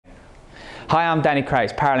Hi, I'm Danny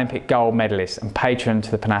Crates, Paralympic gold medalist and patron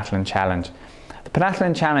to the Panathlon Challenge. The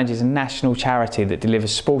Panathlon Challenge is a national charity that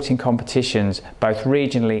delivers sporting competitions both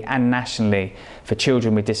regionally and nationally for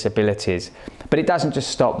children with disabilities. But it doesn't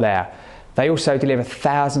just stop there. They also deliver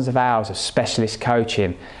thousands of hours of specialist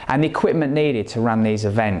coaching and the equipment needed to run these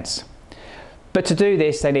events. But to do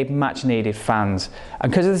this, they need much needed funds. And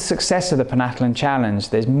because of the success of the Panathlon Challenge,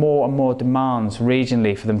 there's more and more demands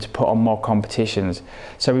regionally for them to put on more competitions.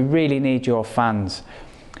 So we really need your funds.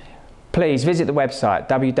 Please visit the website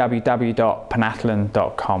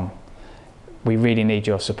www.panathlon.com. We really need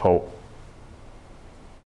your support.